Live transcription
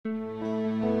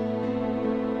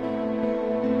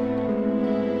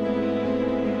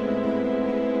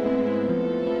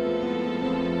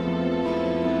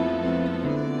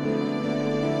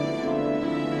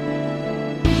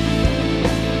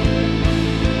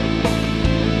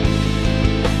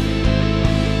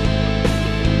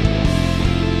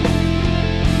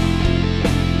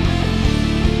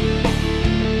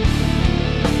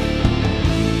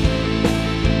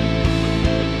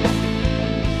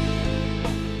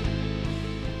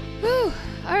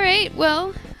right.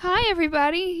 Well, hi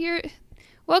everybody.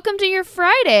 Welcome to your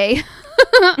Friday.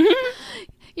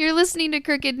 You're listening to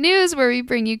Crooked News, where we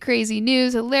bring you crazy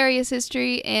news, hilarious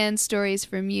history, and stories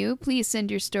from you. Please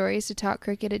send your stories to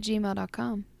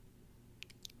talkcrooked@gmail.com.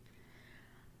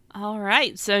 All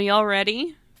right, so y'all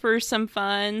ready for some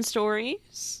fun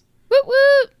stories? Woot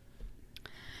woot!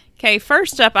 Okay,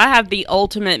 first up, I have the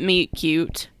ultimate meet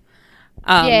cute.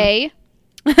 Yay.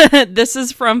 This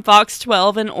is from Fox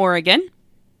 12 in Oregon.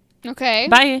 Okay.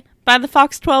 By the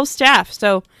Fox 12 staff,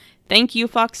 so thank you,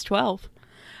 Fox 12.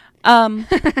 Man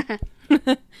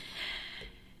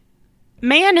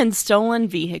in stolen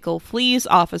vehicle flees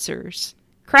officers.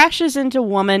 Crashes into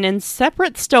woman in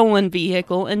separate stolen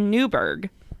vehicle in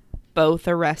Newburgh. Both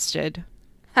arrested.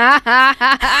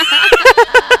 I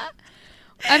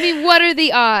mean, what are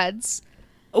the odds?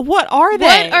 What are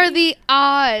they? What are the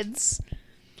odds?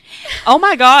 Oh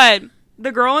my god.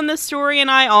 The girl in this story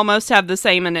and I almost have the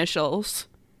same initials.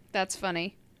 That's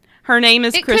funny. Her name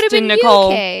is It could have Kristen been Nicole.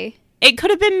 You, Kay. It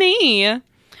could have been me.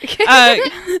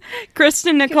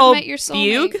 Kristen Nicole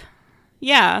Bug.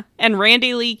 Yeah, and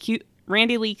Randy Lee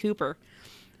Cooper.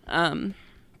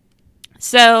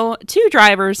 So, two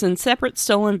drivers in separate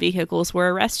stolen vehicles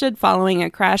were arrested following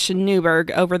a crash in Newburgh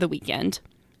over the weekend.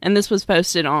 And this was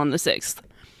posted on the 6th.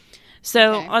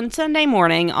 So, on Sunday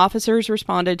morning, officers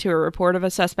responded to a report of a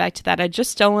suspect that had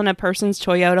just stolen a person's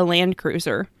Toyota Land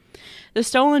Cruiser. The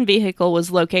stolen vehicle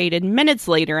was located minutes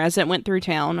later as it went through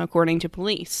town, according to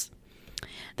police.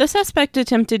 The suspect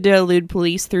attempted to elude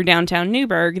police through downtown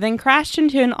Newburgh, then crashed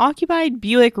into an occupied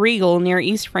Buick Regal near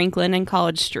East Franklin and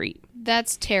College Street.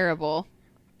 That's terrible.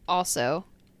 Also.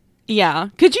 Yeah.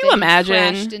 Could you imagine? He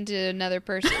crashed into another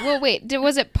person. Well, wait.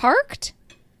 Was it parked?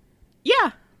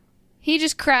 Yeah. He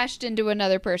just crashed into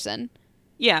another person.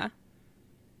 Yeah.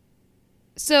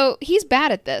 So, he's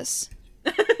bad at this.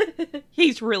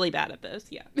 He's really bad at this,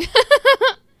 yeah.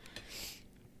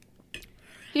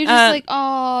 You're just like,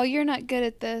 oh, you're not good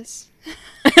at this.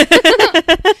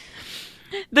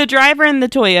 The driver in the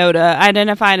Toyota,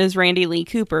 identified as Randy Lee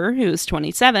Cooper, who is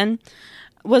 27,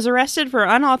 was arrested for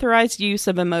unauthorized use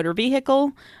of a motor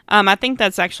vehicle. I think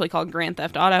that's actually called Grand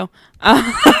Theft Auto.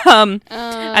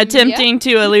 Attempting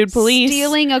to elude police.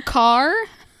 Stealing a car?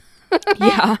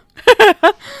 Yeah.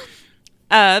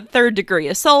 Third-degree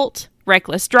assault,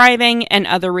 reckless driving, and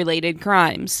other related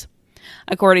crimes.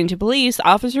 According to police,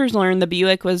 officers learned the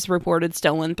Buick was reported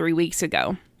stolen 3 weeks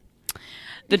ago.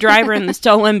 The driver in the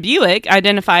stolen Buick,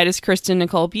 identified as Kristen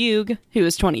Nicole Bug, who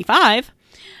is 25,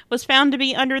 was found to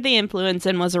be under the influence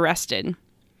and was arrested.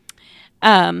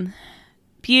 Bug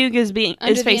is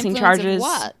facing charges. Of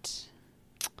what?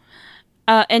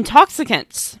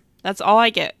 Intoxicants. That's all I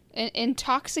get.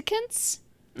 Intoxicants?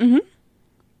 Mm-hmm.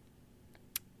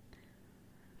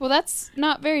 Well, that's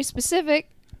not very specific.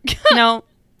 No.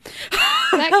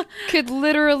 That could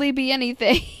literally be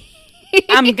anything.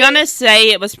 I'm gonna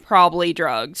say it was probably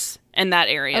drugs in that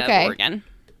area of Oregon.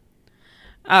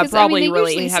 Probably they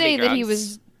really usually heavy say drugs. that he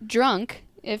was drunk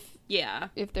if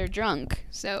they're drunk.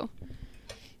 So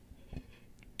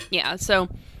yeah, so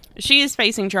she is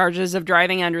facing charges of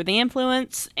driving under the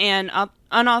influence and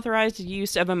unauthorized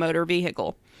use of a motor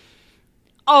vehicle.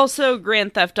 Also,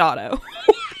 Grand Theft Auto.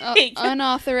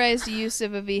 Unauthorized use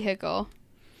of a vehicle.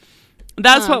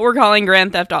 That's what we're calling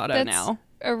Grand Theft Auto now.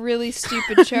 A really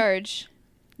stupid charge.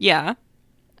 Yeah.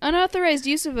 Unauthorized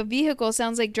use of a vehicle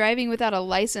sounds like driving without a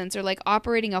license or like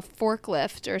operating a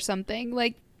forklift or something.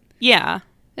 Like, yeah.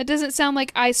 It doesn't sound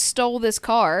like I stole this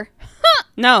car.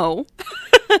 No.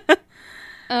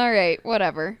 All right,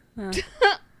 whatever.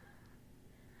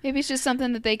 Maybe it's just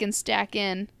something that they can stack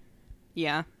in.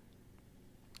 Yeah.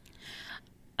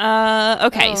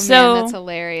 Okay, man, that's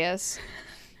hilarious.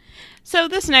 So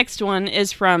this next one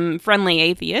is from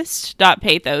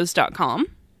friendlyatheist.pathos.com.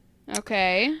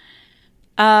 Okay.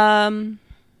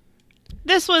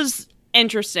 This was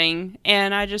interesting,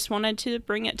 and I just wanted to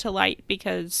bring it to light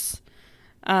because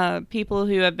people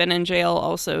who have been in jail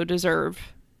also deserve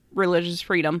religious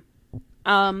freedom.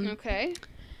 Okay.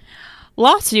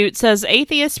 Lawsuit says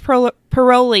atheist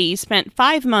parolee spent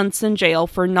 5 months in jail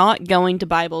for not going to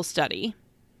Bible study.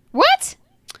 What?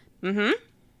 Mm-hmm.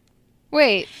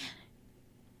 Wait.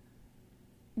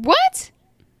 What?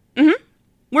 Mm-hmm.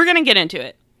 We're gonna get into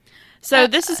it. So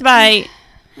this is by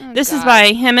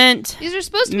Hemant. These are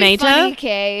supposed to be Mehta. funny,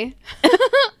 Kay.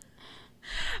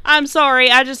 I'm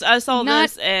sorry. I saw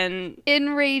this and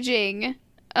enraging.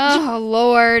 Oh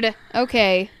Lord.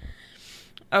 Okay.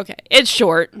 Okay, it's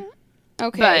short.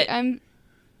 Okay, but I'm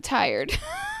tired.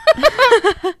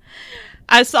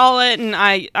 I saw it and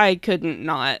I couldn't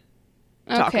not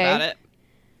talk about it.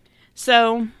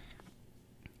 So,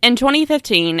 In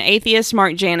 2015, atheist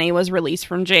Mark Janney was released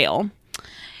from jail.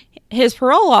 His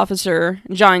parole officer,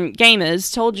 John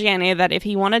Games, told Janney that if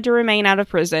he wanted to remain out of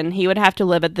prison, he would have to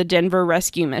live at the Denver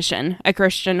Rescue Mission, a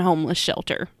Christian homeless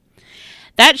shelter.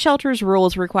 That shelter's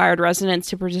rules required residents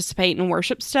to participate in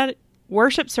worship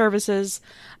services,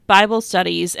 Bible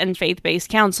studies, and faith-based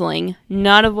counseling,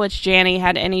 none of which Janney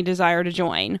had any desire to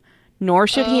join, nor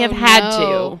should he have had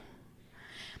to.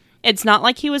 It's not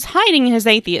like he was hiding his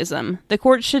atheism. The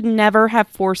court should never have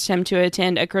forced him to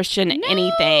attend a Christian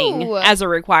anything as a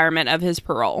requirement of his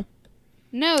parole.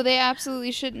 No, they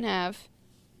absolutely shouldn't have.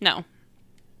 No.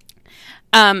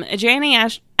 Janney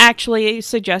actually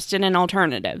suggested an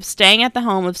alternative, staying at the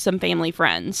home of some family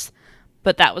friends.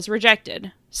 But that was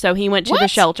rejected. So he went to the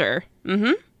shelter.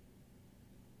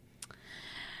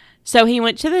 So he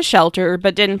went to the shelter,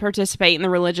 but didn't participate in the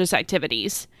religious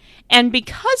activities. And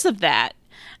because of that,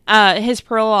 his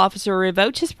parole officer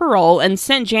revoked his parole and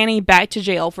sent Janney back to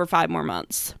jail for 5 more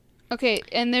months. Okay,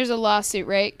 and there's a lawsuit,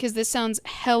 right? Because this sounds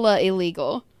hella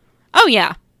illegal. Oh,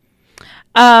 yeah.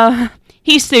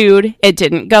 He sued. It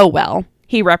didn't go well.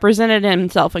 He represented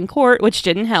himself in court, which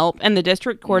didn't help, and the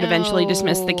district court eventually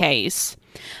dismissed the case.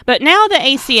 But now the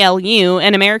ACLU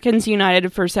and Americans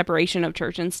United for Separation of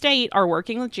Church and State are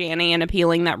working with Janney and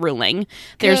appealing that ruling.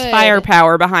 There's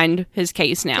firepower behind his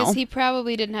case now. Because he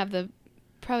probably didn't have the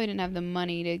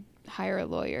money to hire a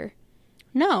lawyer.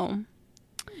 No.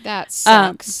 That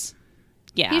sucks.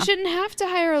 Yeah. He shouldn't have to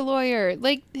hire a lawyer.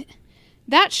 Like,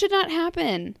 that should not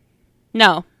happen.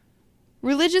 No.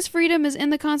 Religious freedom is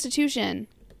in the Constitution.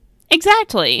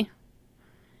 Exactly.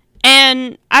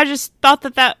 And I just thought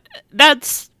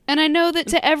that's... And I know that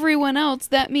to everyone else,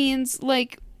 that means,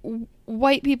 like,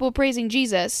 white people praising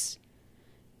Jesus.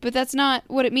 But that's not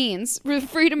what it means.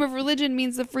 Freedom of religion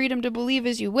means the freedom to believe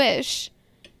as you wish.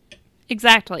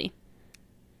 Exactly.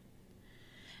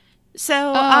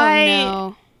 So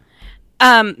no.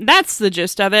 That's the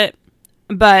gist of it.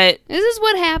 But this is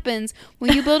what happens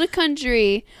when you build a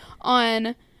country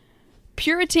on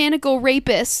puritanical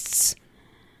rapists.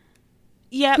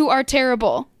 Yep. Who are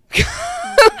terrible.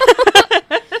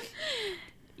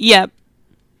 Yep.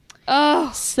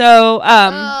 Oh. So,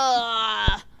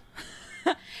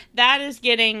 that is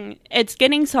getting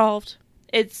solved.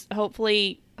 It's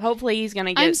hopefully he's going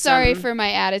to get I'm sorry for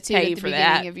my attitude at the beginning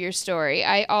that. of your story.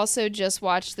 I also just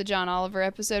watched the John Oliver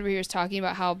episode where he was talking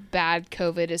about how bad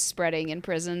COVID is spreading in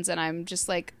prisons, and I'm just,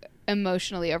 like,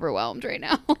 emotionally overwhelmed right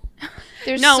now.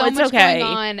 There's so much going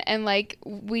on, and, like,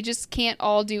 we just can't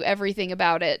all do everything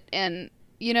about it. And,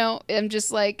 you know, I'm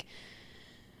just, like,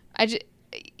 I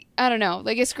don't know.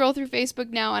 Like, I scroll through Facebook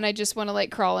now, and I just want to,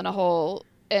 like, crawl in a hole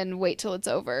and wait till it's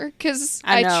over. Because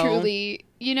I truly,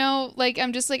 you know, like,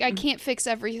 I'm just, like, I can't fix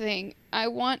everything. I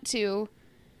want to.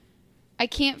 I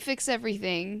can't fix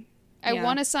everything. I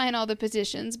want to sign all the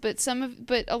petitions, but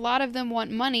a lot of them want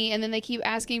money, and then they keep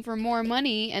asking for more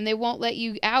money, and they won't let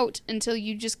you out until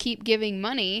you just keep giving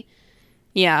money.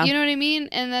 Yeah. You know what I mean?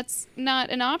 And that's not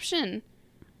an option.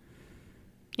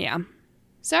 Yeah.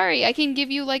 Sorry, I can give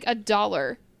you like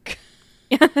 $1.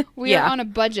 We are on a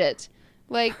budget.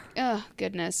 Like, oh,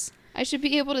 goodness. I should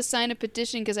be able to sign a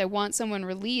petition because I want someone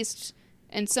released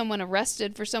and someone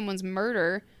arrested for someone's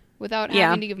murder without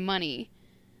having to give money.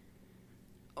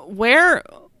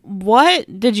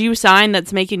 What did you sign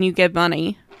that's making you give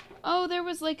money? Oh, there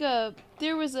was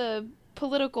a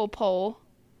political poll.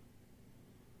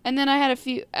 And then I had a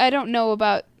few, I don't know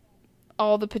about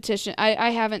all the petition.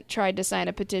 I haven't tried to sign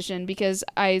a petition because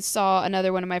I saw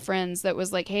another one of my friends that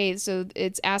was like, hey, so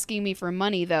it's asking me for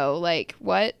money though. Like,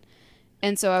 what?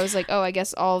 And so I was like, oh, I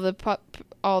guess all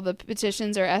the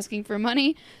petitions are asking for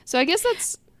money. So I guess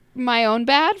that's my own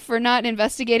bad for not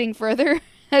investigating further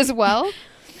as well.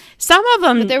 Some of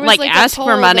them like ask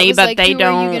for money, but they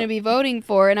don't. Who are you going to be voting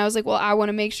for? And I was like, well, I want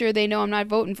to make sure they know I'm not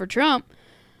voting for Trump.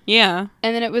 Yeah.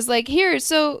 And then it was like, here,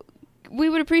 so we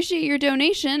would appreciate your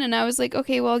donation. And I was like,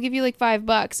 okay, well, I'll give you like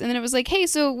 $5. And then it was like, hey,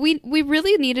 so we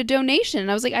really need a donation.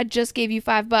 And I was like, I just gave you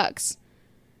 $5.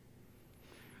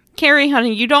 Carrie,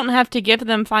 honey, you don't have to give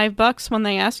them $5 when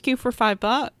they ask you for $5.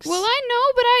 Well, I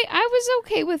know, but I was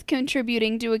okay with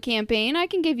contributing to a campaign. I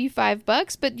can give you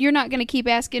 $5, but you're not going to keep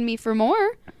asking me for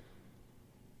more.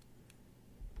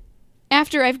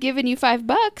 After I've given you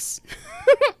 $5.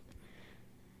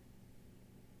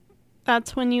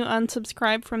 That's when you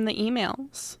unsubscribe from the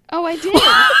emails. Oh, I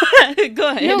did. Go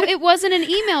ahead. No, it wasn't an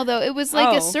email, though. It was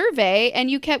like a survey, and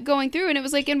you kept going through, and it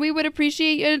was like, and we would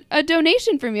appreciate a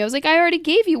donation from you. I was like, I already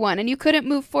gave you one, and you couldn't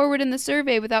move forward in the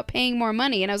survey without paying more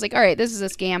money. And I was like, all right, this is a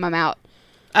scam. I'm out.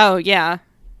 Oh, yeah.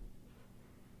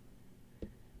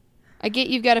 I get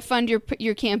you've got to fund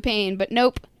your campaign, but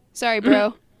nope. Sorry,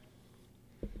 bro.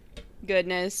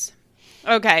 Goodness.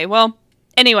 Okay, well,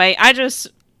 anyway, I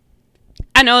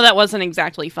know that wasn't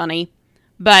exactly funny,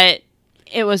 but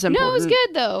it was important. No, it was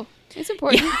good, though. It's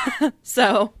important. Yeah.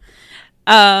 So,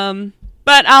 but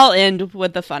I'll end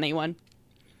with the funny one.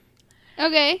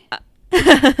 Okay.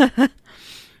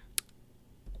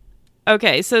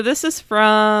 Okay, so this is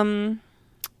from...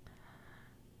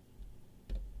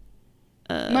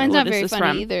 Mine's not very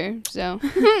funny either, so...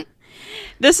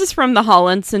 This is from the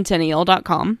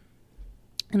HollandCentennial.com.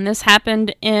 And this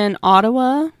happened in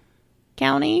Ottawa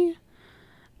County.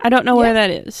 I don't know where that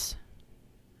is.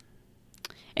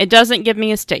 It doesn't give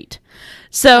me a state.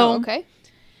 So, okay.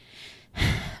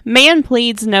 Man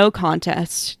pleads no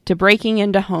contest to breaking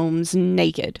into homes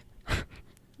naked.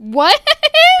 What?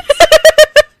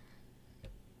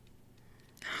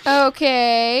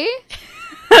 Okay.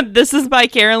 This is by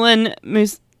Carolyn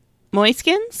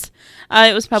Moiskins.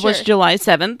 It was published July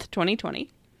 7th, 2020.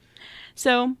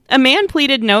 So, a man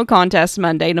pleaded no contest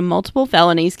Monday to multiple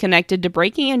felonies connected to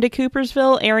breaking into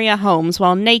Coopersville area homes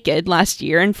while naked last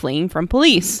year and fleeing from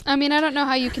police. I mean, I don't know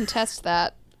how you can test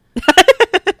that.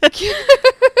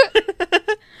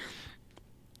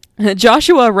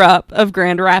 Joshua Rupp of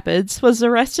Grand Rapids was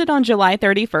arrested on July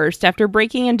 31st after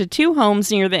breaking into two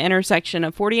homes near the intersection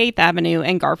of 48th Avenue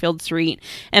and Garfield Street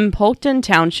in Polkton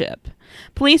Township.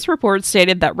 Police reports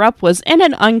stated that Rupp was in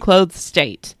an unclothed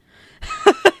state.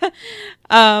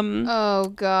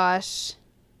 Oh, gosh.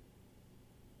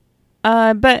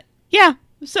 But, yeah.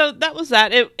 So that was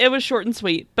that. It was short and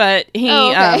sweet, but he...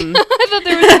 Oh, okay. I thought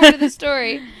there was more to the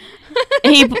story.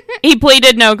 He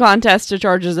pleaded no contest to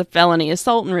charges of felony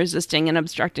assault and resisting and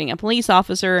obstructing a police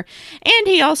officer, and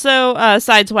he also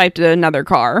sideswiped another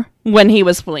car when he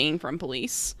was fleeing from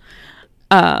police.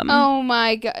 Oh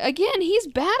my god! Again, he's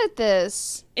bad at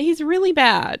this. He's really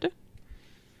bad.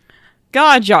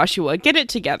 God, Joshua, get it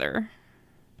together.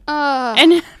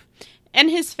 And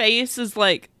his face is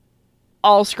like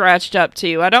all scratched up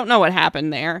too. I don't know what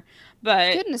happened there,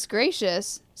 but goodness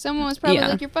gracious. Someone was probably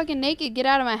like, "You're fucking naked, get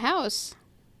out of my house."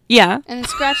 Yeah. And then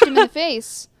scratched him in the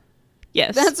face.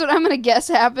 Yes. That's what I'm going to guess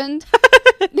happened.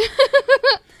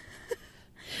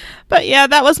 But yeah,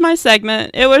 that was my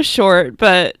segment. It was short,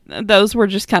 but those were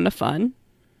just kind of fun.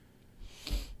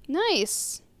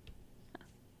 Nice.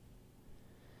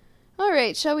 All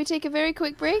right, shall we take a very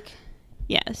quick break?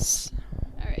 Yes.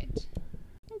 All right.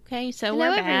 Okay, so Hello,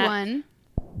 we're back. Everyone.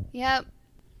 Yep.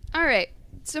 All right.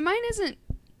 So mine isn't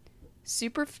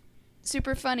super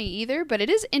funny either, but it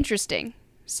is interesting.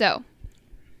 So,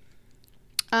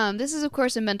 this is of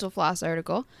course a Mental Floss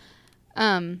article.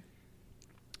 It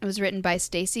was written by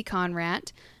Stacy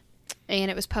Conradt,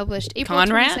 and it was published April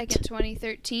 22nd,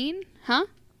 2013. Huh?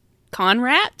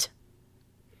 Conradt?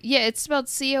 Yeah, it's spelled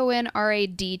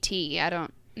Conradt. I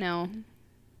don't know.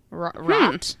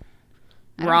 Rot?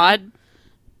 Rod?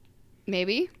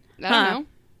 Maybe. I don't know.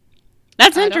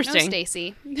 That's interesting.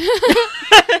 Stacy.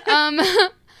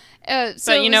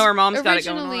 So you know her mom's got it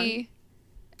going on.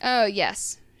 Oh,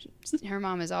 yes. Her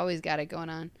mom has always got it going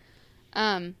on.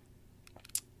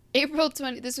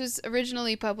 This was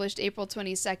originally published April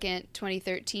 22nd,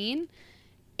 2013,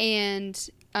 and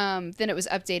then it was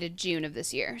updated June of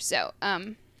this year. So,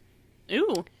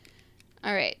 Ooh.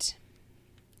 All right.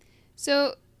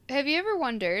 So, have you ever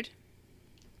wondered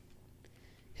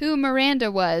who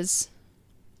Miranda was?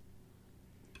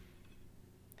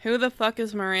 Who the fuck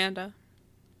is Miranda?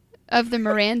 Of the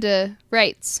Miranda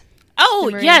rights. Oh,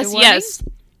 Miranda yes, warning? yes.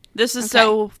 This is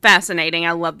so fascinating.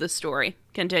 I love this story.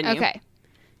 Continue. Okay.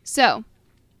 So,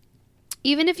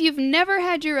 even if you've never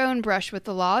had your own brush with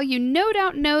the law, you no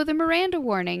doubt know the Miranda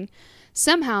warning.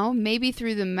 Somehow, maybe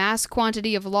through the mass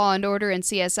quantity of Law and Order and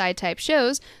CSI-type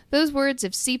shows, those words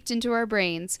have seeped into our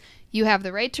brains. You have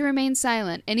the right to remain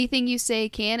silent. Anything you say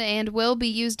can and will be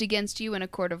used against you in a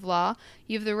court of law.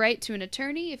 You have the right to an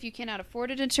attorney. If you cannot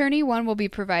afford an attorney, one will be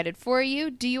provided for you.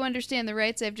 Do you understand the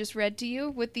rights I've just read to you?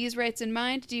 With these rights in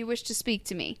mind, do you wish to speak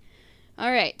to me?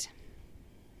 All right.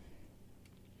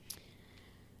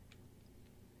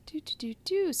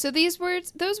 So those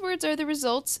words are the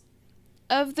results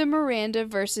of the Miranda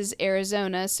versus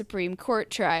Arizona Supreme Court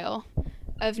trial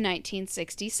of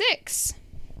 1966.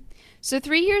 So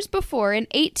 3 years before, an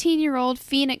 18-year-old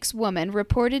Phoenix woman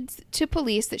reported to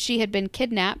police that she had been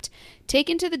kidnapped,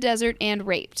 taken to the desert, and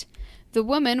raped. The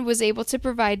woman was able to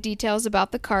provide details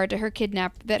about the car that her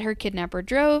kidnapper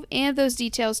drove, and those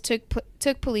details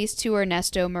took police to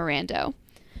Ernesto Miranda.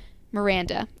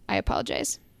 I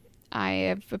apologize. I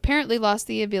have apparently lost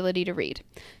the ability to read.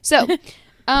 So,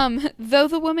 though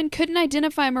the woman couldn't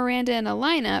identify Miranda in a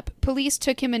lineup, police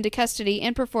took him into custody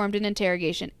and performed an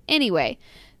interrogation anyway.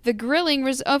 The grilling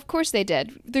of course they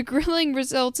did. The grilling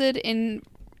resulted in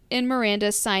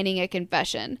Miranda signing a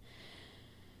confession.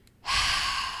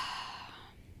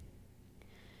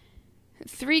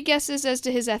 3 guesses as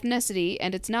to his ethnicity,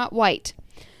 and it's not white.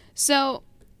 So,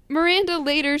 Miranda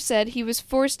later said he was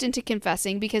forced into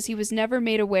confessing because he was never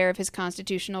made aware of his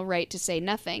constitutional right to say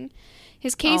nothing.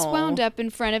 His case wound up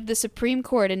in front of the Supreme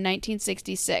Court in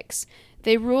 1966.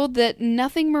 They ruled that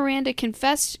nothing Miranda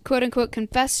confessed, quote-unquote,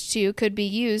 confessed to could be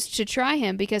used to try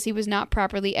him because he was not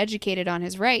properly educated on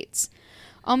his rights.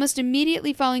 Almost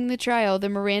immediately following the trial, the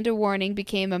Miranda warning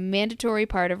became a mandatory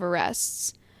part of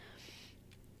arrests.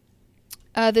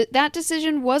 That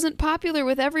decision wasn't popular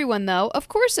with everyone, though. Of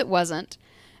course it wasn't.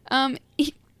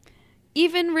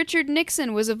 Even Richard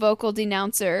Nixon was a vocal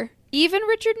denouncer. Even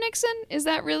Richard Nixon? Is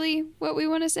that really what we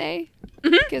want to say?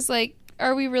 Because, like,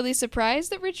 are we really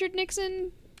surprised that Richard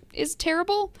Nixon is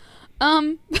terrible?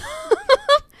 Richard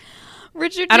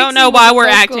Nixon, I don't know why we're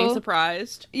acting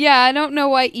surprised. Yeah, I don't know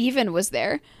why even was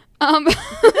there.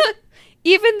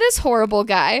 Even this horrible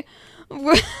guy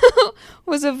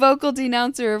was a vocal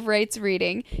denouncer of rights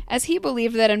reading, as he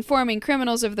believed that informing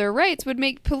criminals of their rights would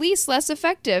make police less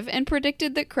effective and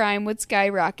predicted that crime would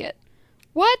skyrocket.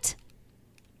 What?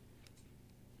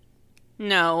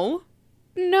 No.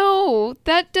 No,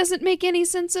 that doesn't make any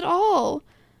sense at all.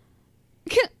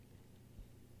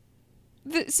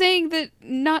 Saying that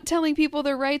not telling people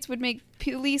their rights would make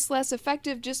police less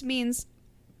effective just means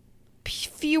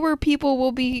fewer people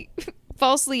will be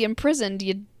falsely imprisoned,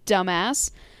 you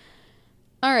dumbass.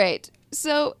 All right.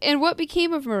 So, and what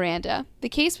became of Miranda? The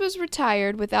case was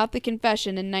retried without the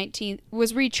confession in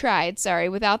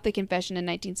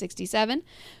 1967,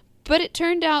 but it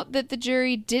turned out that the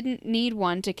jury didn't need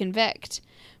one to convict.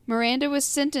 Miranda was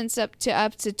sentenced up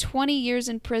to 20 years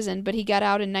in prison, but he got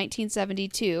out in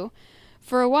 1972.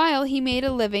 For a while, he made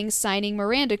a living signing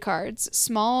Miranda cards,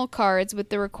 small cards with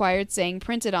the required saying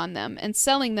printed on them, and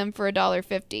selling them for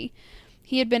 $1.50.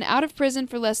 He had been out of prison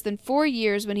for less than 4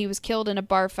 years when he was killed in a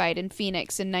bar fight in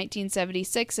Phoenix in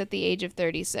 1976 at the age of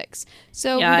 36.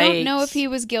 So Yikes. We don't know if he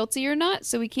was guilty or not,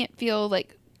 so we can't feel,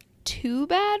 like, too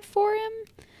bad for him.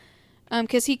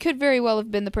 Because he could very well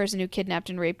have been the person who kidnapped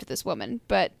and raped this woman.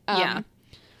 But, yeah.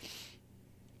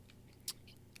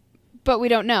 But we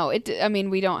don't know. I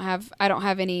don't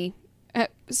have any...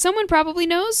 someone probably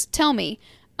knows? Tell me.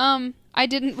 I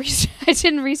didn't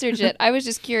research it. I was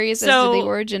just curious as to the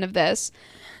origin of this.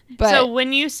 But so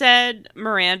when you said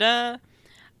Miranda,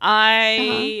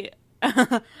 and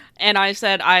I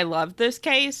said I loved this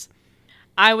case,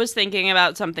 I was thinking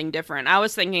about something different. I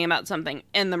was thinking about something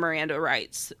in the Miranda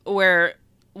rights where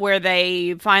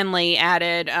they finally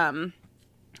added an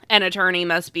attorney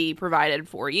must be provided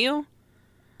for you.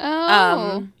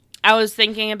 Oh. I was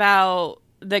thinking about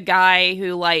the guy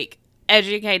who, like,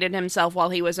 educated himself while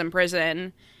he was in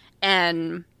prison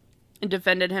and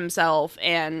defended himself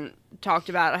and talked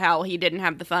about how he didn't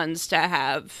have the funds to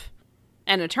have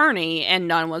an attorney and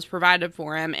none was provided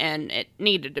for him and it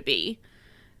needed to be.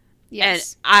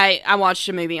 Yes. And I watched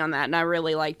a movie on that and I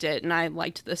really liked it and I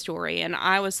liked the story and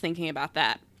I was thinking about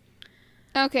that.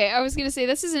 Okay, I was going to say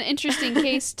this is an interesting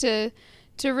case to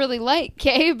really like,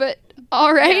 Kay, but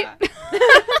all right. Yeah.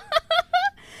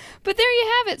 But there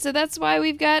you have it. So that's why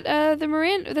we've got the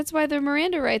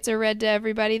Miranda rights are read to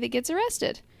everybody that gets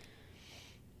arrested.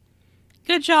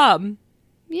 Good job.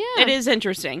 Yeah. It is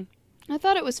interesting. I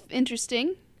thought it was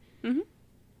interesting. Mm-hmm.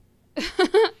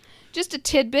 Just a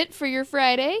tidbit for your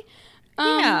Friday.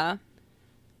 Yeah.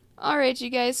 All right, you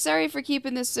guys. Sorry for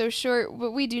keeping this so short, but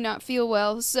we do not feel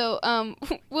well. So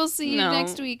we'll see you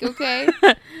next week, okay?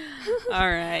 All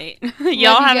right.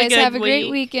 Y'all have a good week. Have a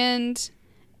great weekend.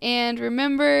 And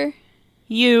remember,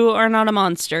 you are not a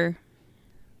monster.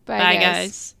 Bye,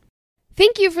 guys.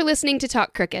 Thank you for listening to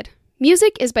Talk Crooked.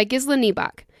 Music is by Gisla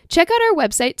Niebach. Check out our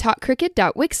website,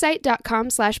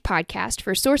 talkcrooked.wixsite.com/podcast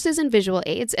for sources and visual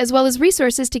aids, as well as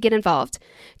resources to get involved.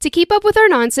 To keep up with our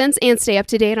nonsense and stay up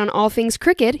to date on all things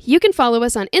crooked, you can follow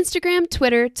us on Instagram,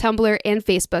 Twitter, Tumblr, and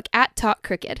Facebook at Talk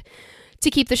Crooked. To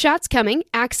keep the shots coming,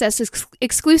 access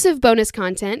exclusive bonus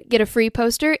content, get a free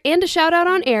poster, and a shout out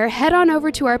on air, head on over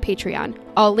to our Patreon.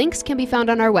 All links can be found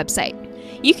on our website.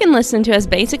 You can listen to us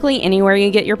basically anywhere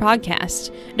you get your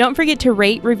podcast. Don't forget to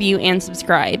rate, review, and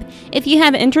subscribe. If you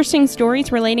have interesting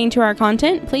stories relating to our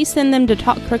content, please send them to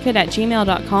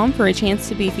talkcrooked@gmail.com for a chance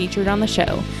to be featured on the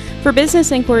show. For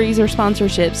business inquiries or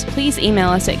sponsorships, please email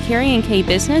us at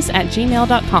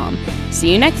carrieandkbusiness@gmail.com.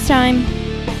 See you next time.